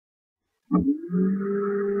Hi,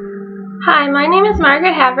 my name is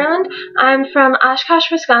Margaret Haverland. I'm from Oshkosh,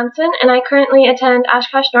 Wisconsin, and I currently attend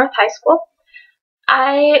Oshkosh North High School.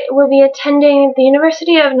 I will be attending the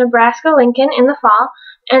University of Nebraska-Lincoln in the fall,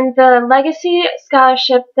 and the Legacy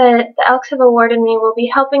Scholarship that the Elks have awarded me will be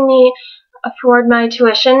helping me afford my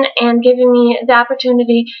tuition and giving me the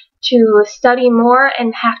opportunity to study more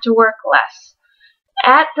and have to work less.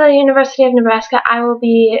 At the University of Nebraska, I will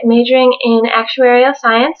be majoring in actuarial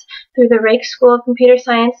science through the Rake School of Computer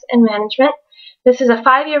Science and Management. This is a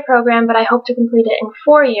 5-year program, but I hope to complete it in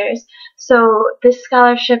 4 years, so this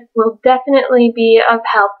scholarship will definitely be of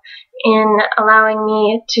help in allowing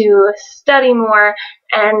me to study more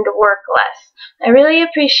and work less. I really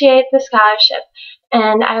appreciate the scholarship,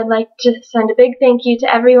 and I would like to send a big thank you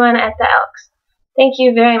to everyone at the Elks. Thank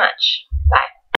you very much. Bye.